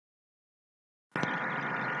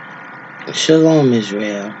Shalom,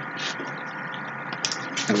 Israel.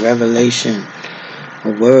 A revelation,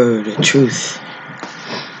 a word, a truth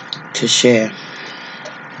to share.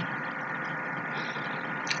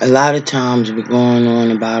 A lot of times we're going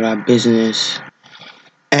on about our business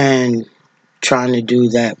and trying to do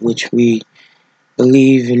that which we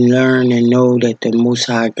believe and learn and know that the Most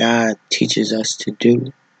High God teaches us to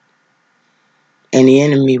do. And the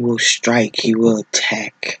enemy will strike, he will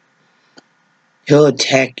attack. He'll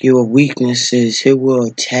attack your weaknesses. He will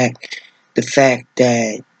attack the fact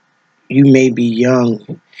that you may be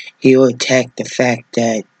young. He'll attack the fact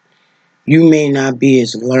that you may not be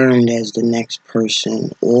as learned as the next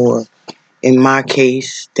person, or in my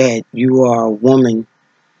case, that you are a woman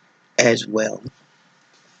as well.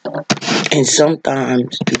 And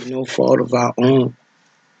sometimes, through no fault of our own,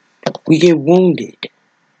 we get wounded.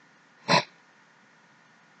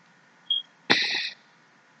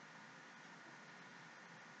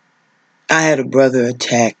 I had a brother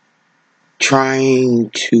attack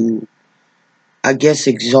trying to,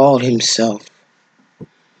 exalt himself.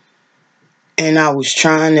 And I was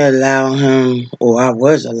trying to allow him, or I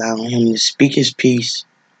was allowing him to speak his piece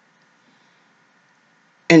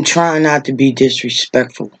and trying not to be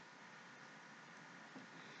disrespectful.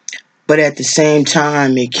 But at the same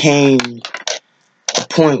time, it came a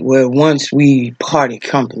point where once we parted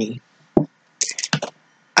company,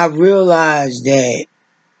 I realized that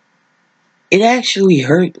it actually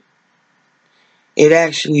hurt. It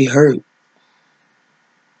actually hurt.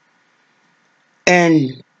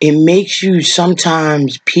 And it makes you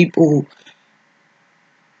sometimes, people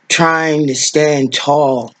trying to stand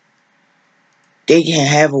tall, they can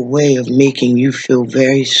have a way of making you feel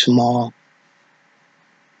very small.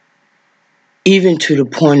 Even to the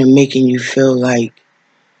point of making you feel like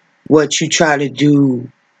what you try to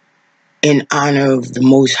do in honor of the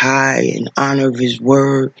Most High, in honor of His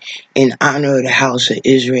Word, in honor of the house of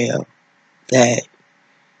Israel, that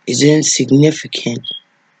is insignificant.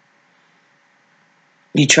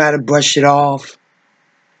 You try to brush it off,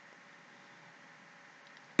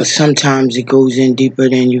 but sometimes it goes in deeper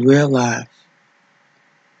than you realize.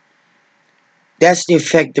 That's the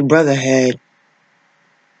effect the brother had.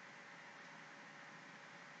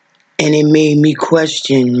 And it made me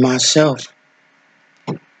question myself.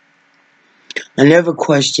 I never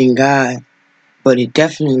questioned God, but it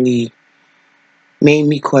definitely made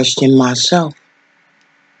me question myself.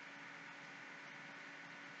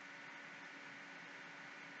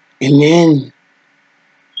 And then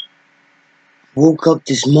woke up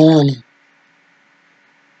this morning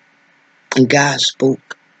and God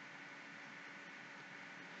spoke.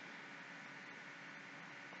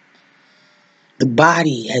 The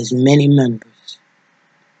body has many members,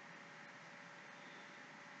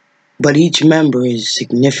 but each member is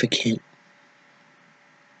significant.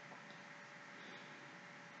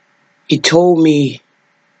 He told me,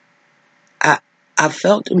 I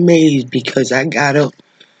felt amazed because I got up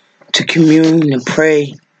to commune and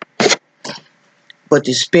pray, but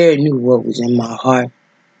the Spirit knew what was in my heart.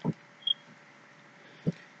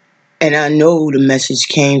 And I know the message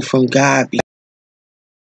came from God because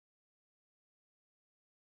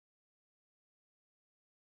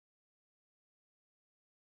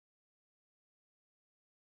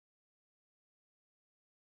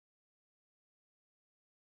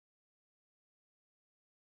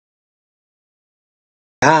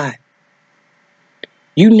God.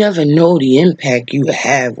 You never know the impact you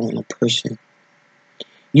have on a person.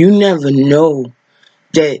 You never know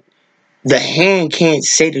that the hand can't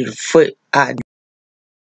say to the foot,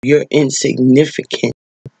 you're insignificant.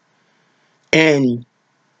 And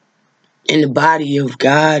in the body of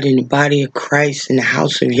God, in the body of Christ, in the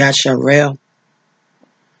house of Yah,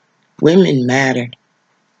 women matter.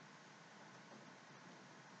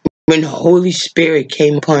 When the Holy Spirit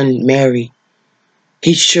came upon Mary,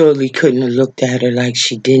 He surely couldn't have looked at her like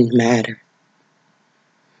she didn't matter.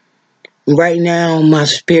 Right now, my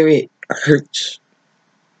spirit hurts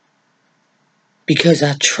because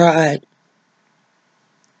I tried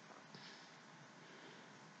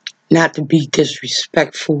not to be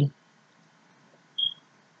disrespectful.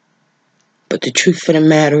 But the truth of the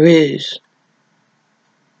matter is,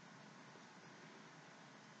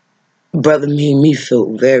 brother made me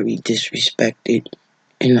feel very disrespected,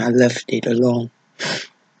 and I left it alone.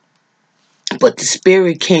 But the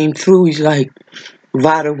Spirit came through. He's like,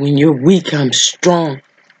 Vada, when you're weak, I'm strong.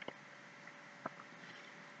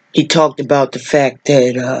 He talked about the fact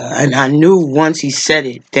that, and I knew once he said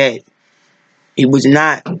it, that it was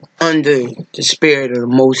not under the Spirit of the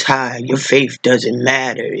Most High. Your faith doesn't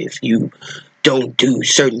matter if you don't do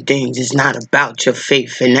certain things. It's not about your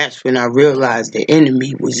faith. And that's when I realized the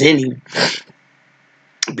enemy was in him.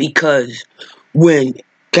 Because when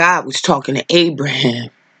God was talking to Abraham,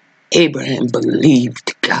 Abraham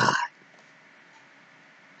believed God.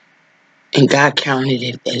 And God counted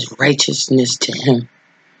it as righteousness to him.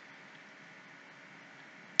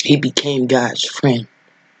 He became God's friend.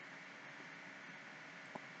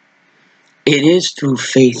 It is through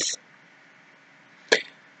faith.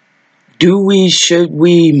 Do we, should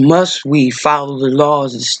we, must we follow the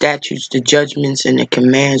laws, the statutes, the judgments, and the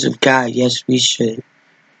commands of God? Yes, we should.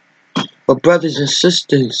 But brothers and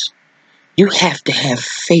sisters, you have to have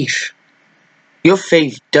faith. Your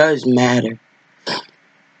faith does matter.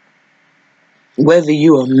 Whether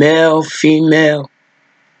you are male, female,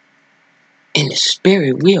 in the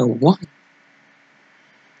spirit, we are one.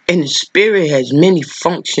 And the spirit has many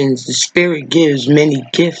functions. The spirit gives many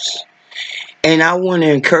gifts. And I want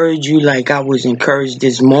to encourage you like I was encouraged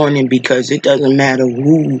this morning, because it doesn't matter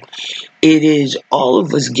who it is. All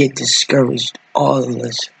of us get discouraged. All of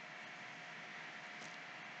us.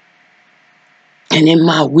 And in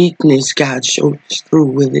my weakness, God showed us through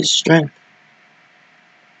with his strength.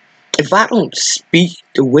 If I don't speak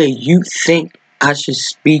the way you think I should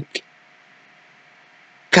speak,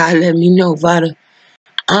 God let me know, Vada,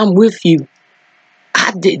 I'm with you.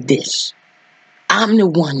 I did this. I'm the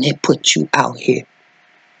one that put you out here.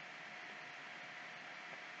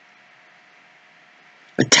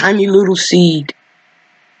 A tiny little seed.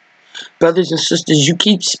 Brothers and sisters, you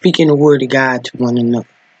keep speaking the word of God to one another.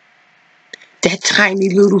 That tiny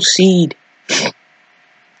little seed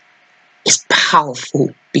is powerful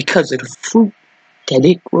because of the fruit that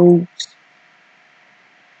it grows.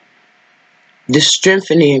 The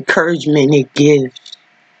strength and the encouragement it gives.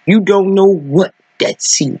 You don't know what that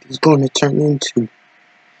seed is going to turn into.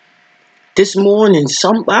 This morning,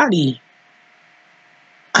 somebody,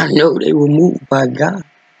 I know they were moved by God.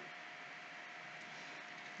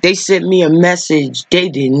 They sent me a message. They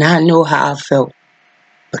did not know how I felt,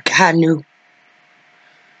 but God knew.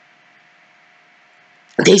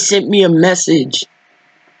 They sent me a message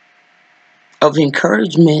of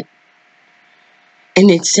encouragement,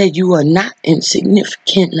 and it said, you are not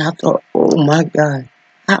insignificant. And I thought, oh my God,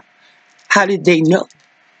 how did they know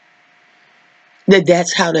that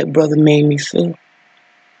that's how that brother made me feel?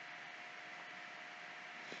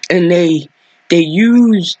 And they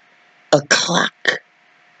used a clock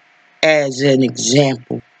as an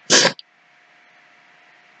example.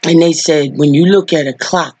 And they said, when you look at a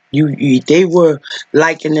clock, they were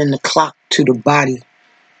likening the clock to the body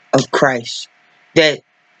of Christ. That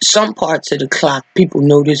some parts of the clock, people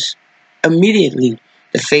notice immediately.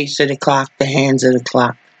 The face of the clock, the hands of the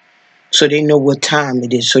clock. So they know what time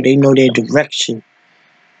it is. So they know their direction.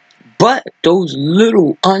 But those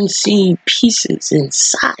little unseen pieces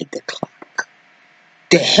inside the clock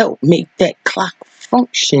that help make that clock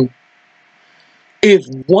function, if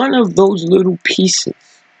one of those little pieces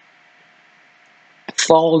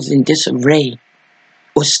falls in disarray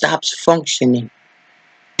or stops functioning,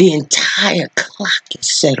 the entire clock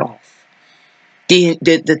is set off.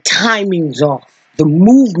 The timing's off. The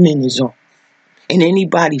movement is off. And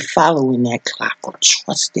anybody following that clock or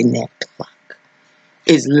trusting that clock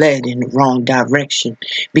is led in the wrong direction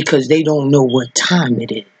because they don't know what time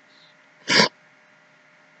it is.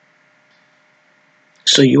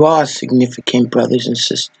 So you are significant, brothers and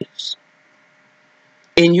sisters.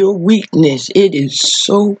 In your weakness, it is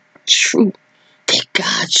so true that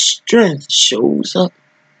God's strength shows up.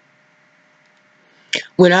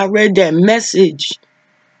 When I read that message,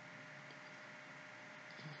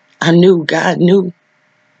 I knew God knew.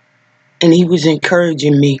 And he was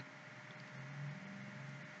encouraging me.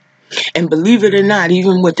 And believe it or not,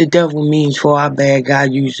 even what the devil means for our bad,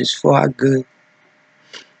 God uses for our good.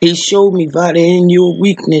 He showed me, Vada, in your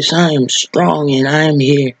weakness, I am strong and I am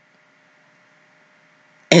here.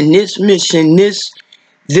 And this mission, this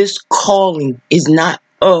calling is not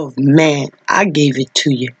of man. I gave it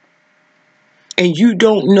to you. And you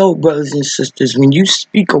don't know, brothers and sisters, when you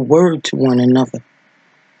speak a word to one another,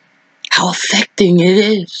 how affecting it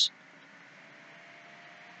is.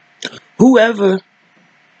 Whatever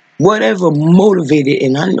motivated,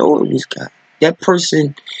 and I know it was God, that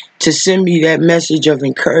person to send me that message of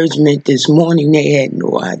encouragement this morning, they had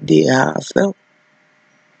no idea how I felt.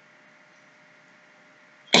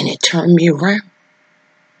 And it turned me around.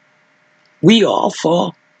 We all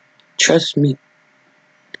fall, trust me,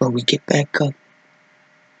 but we get back up.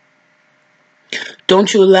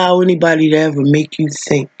 Don't you allow anybody to ever make you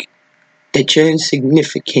think that you're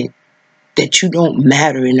insignificant, that you don't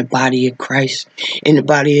matter in the body of Christ, in the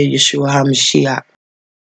body of Yeshua HaMashiach.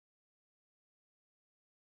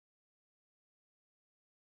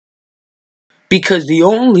 Because the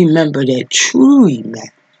only member that truly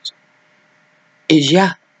matters is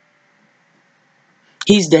Yah.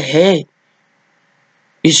 He's the head.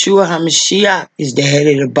 Yeshua HaMashiach is the head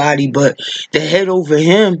of the body, but the head over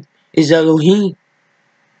him is Elohim.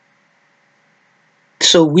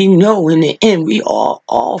 So we know in the end, we are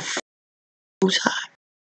all Most High.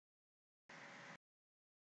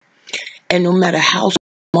 And no matter how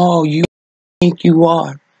small you think you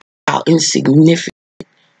are, how insignificant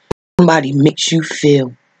somebody makes you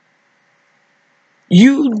feel,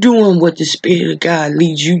 you doing what the Spirit of God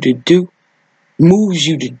leads you to do, moves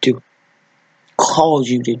you to do, calls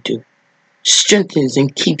you to do, strengthens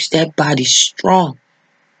and keeps that body strong.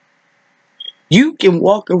 You can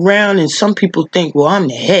walk around and some people think, well, I'm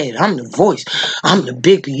the head, I'm the voice, I'm the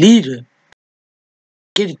big leader.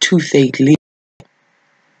 Get a toothache leader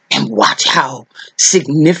and watch how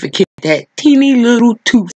significant that teeny little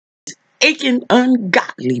tooth, aching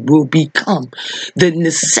ungodly, will become. The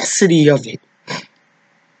necessity of it.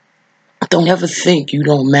 Don't ever think you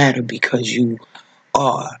don't matter because you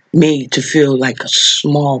are made to feel like a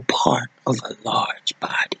small part of a large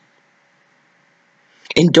body.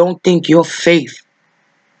 And don't think your faith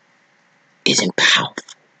isn't powerful.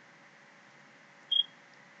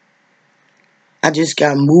 I just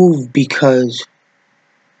got moved because,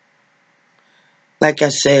 like I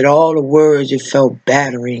said, all the words, it felt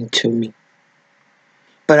battering to me.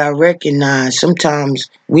 But I recognize sometimes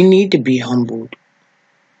we need to be humbled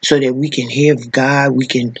so that we can hear God, we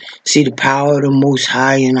can see the power of the Most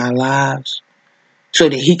High in our lives, so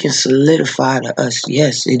that He can solidify to us,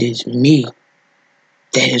 yes, it is me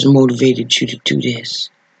that has motivated you to do this.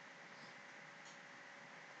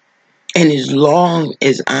 And as long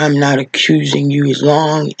as I'm not accusing you, as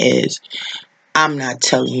long as I'm not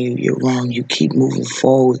telling you you're wrong, you keep moving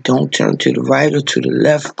forward. Don't turn to the right or to the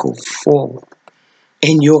left, go forward.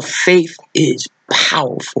 And your faith is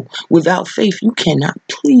powerful. Without faith, you cannot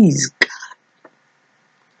please God.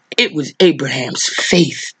 It was Abraham's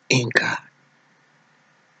faith in God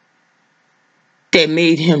that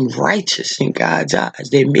made him righteous in God's eyes,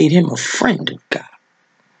 that made him a friend of God.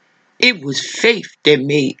 It was faith that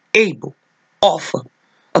made Abel offer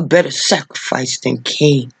a better sacrifice than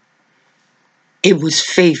Cain. It was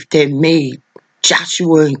faith that made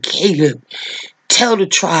Joshua and Caleb tell the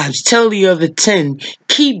tribes, tell the other 10,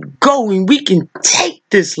 keep going, we can take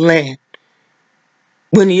this land.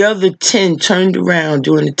 When the other 10 turned around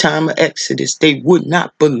during the time of Exodus, they would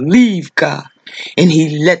not believe God, and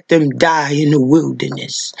He let them die in the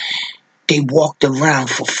wilderness. They walked around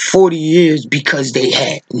for 40 years because they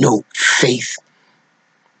had no faith.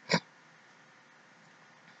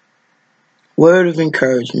 Word of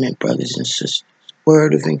encouragement, brothers and sisters.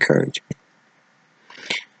 Word of encouragement.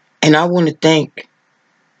 And I want to thank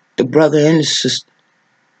the brother and the sister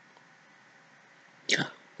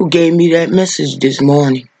who gave me that message this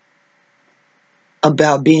morning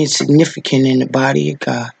about being significant in the body of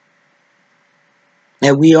God.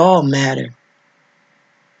 That we all matter.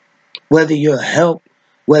 Whether you're a help,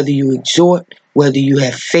 whether you exhort, whether you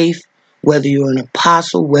have faith, whether you're an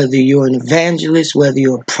apostle, whether you're an evangelist, whether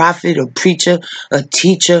you're a prophet, a preacher, a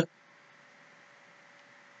teacher,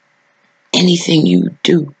 anything you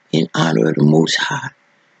do in honor of the Most High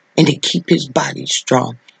and to keep His body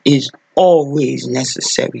strong is always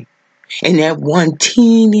necessary. And that one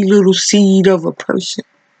teeny little seed of a person,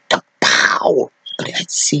 the power of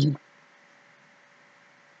that seed.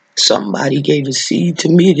 Somebody gave a seed to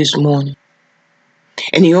me this morning.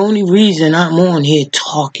 And the only reason I'm on here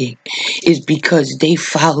talking is because they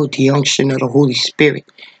followed the unction of the Holy Spirit.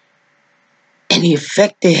 And the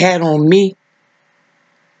effect they had on me,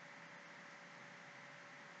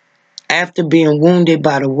 after being wounded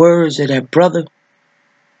by the words of that brother,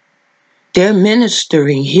 their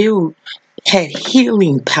ministering had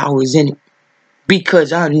healing powers in it,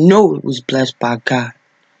 because I know it was blessed by God.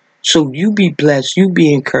 So you be blessed, you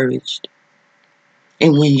be encouraged.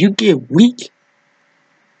 And when you get weak,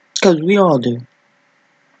 because we all do,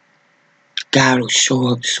 God will show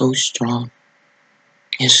up so strong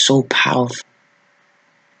and so powerful.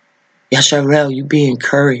 Yasharel, you be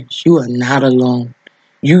encouraged. You are not alone.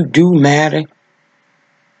 You do matter.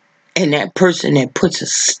 And that person that puts a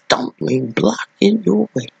stumbling block in your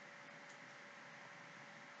way,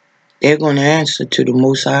 they're going to answer to the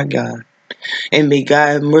Most High God. And may God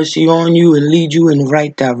have mercy on you and lead you in the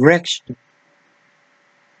right direction.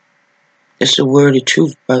 It's the word of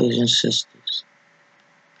truth, brothers and sisters.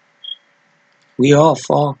 We all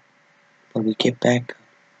fall, but we get back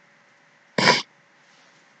up.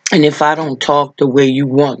 And if I don't talk the way you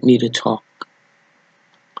want me to talk,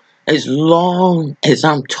 as long as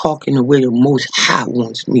I'm talking the way the Most High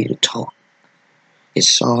wants me to talk,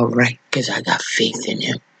 It's all right because I got faith in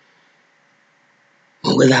him.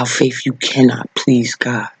 And without faith, you cannot please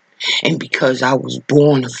God. And because I was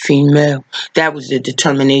born a female, that was the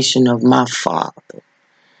determination of my father.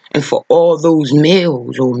 And for all those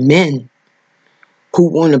males or men who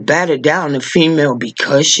want to batter down a female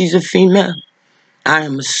because she's a female, I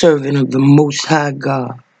am a servant of the Most High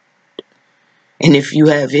God. And if you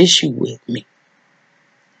have issue with me,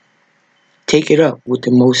 take it up with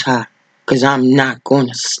the Most High, because I'm not going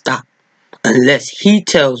to stop. Unless he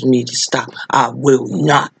tells me to stop, I will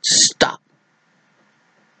not stop.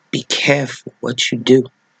 Be careful what you do.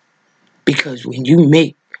 Because when you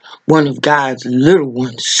make one of God's little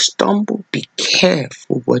ones stumble, be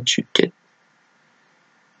careful what you do.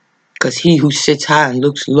 Because he who sits high and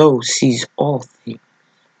looks low sees all things.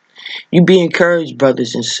 You be encouraged,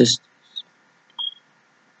 brothers and sisters.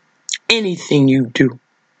 Anything you do,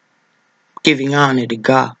 giving honor to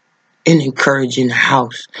God and encouraging the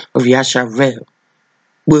house of Yah Hebrew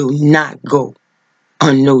will not go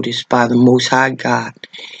unnoticed by the Most High God.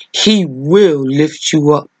 He will lift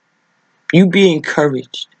you up. You be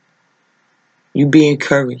encouraged. You be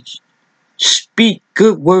encouraged. Speak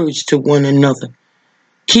good words to one another.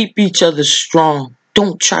 Keep each other strong.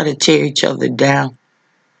 Don't try to tear each other down,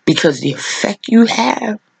 because the effect you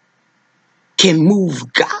have can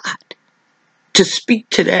move God to speak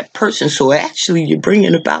to that person. So actually you're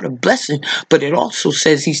bringing about a blessing, but it also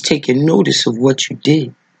says he's taking notice of what you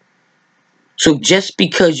did. So just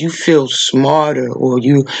because you feel smarter, or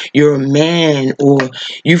you're a man, or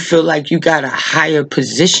you feel like you got a higher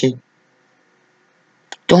position,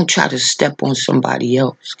 don't try to step on somebody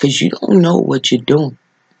else, because you don't know what you're doing.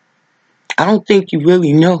 I don't think you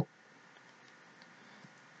really know.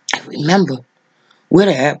 And remember, we're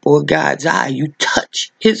the apple of God's eye. You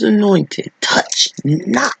touch his anointed. Touch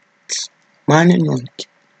not mine anointed.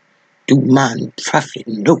 Do mine prophet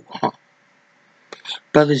no harm.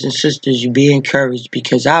 Brothers and sisters, you be encouraged,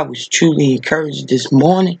 because I was truly encouraged this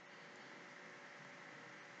morning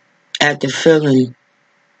after feeling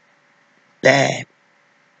bad.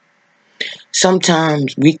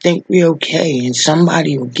 Sometimes we think we're okay and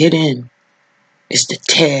somebody will get in. It's the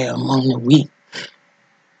tear among the wheat,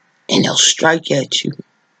 and they'll strike at you.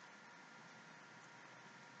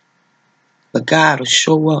 But God will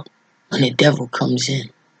show up when the devil comes in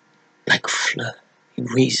like a flood. He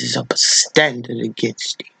raises up a standard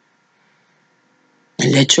against you.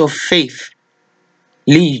 And let your faith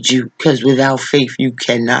lead you, because without faith you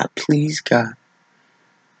cannot please God.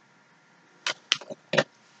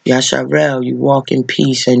 Yah Hebrew, you walk in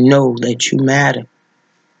peace and know that you matter.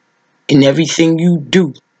 In everything you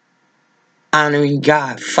do, honoring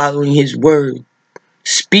God, following his word,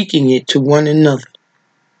 speaking it to one another.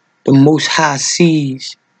 The Most High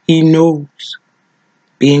sees, he knows.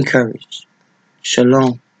 Be encouraged.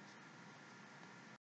 Shalom.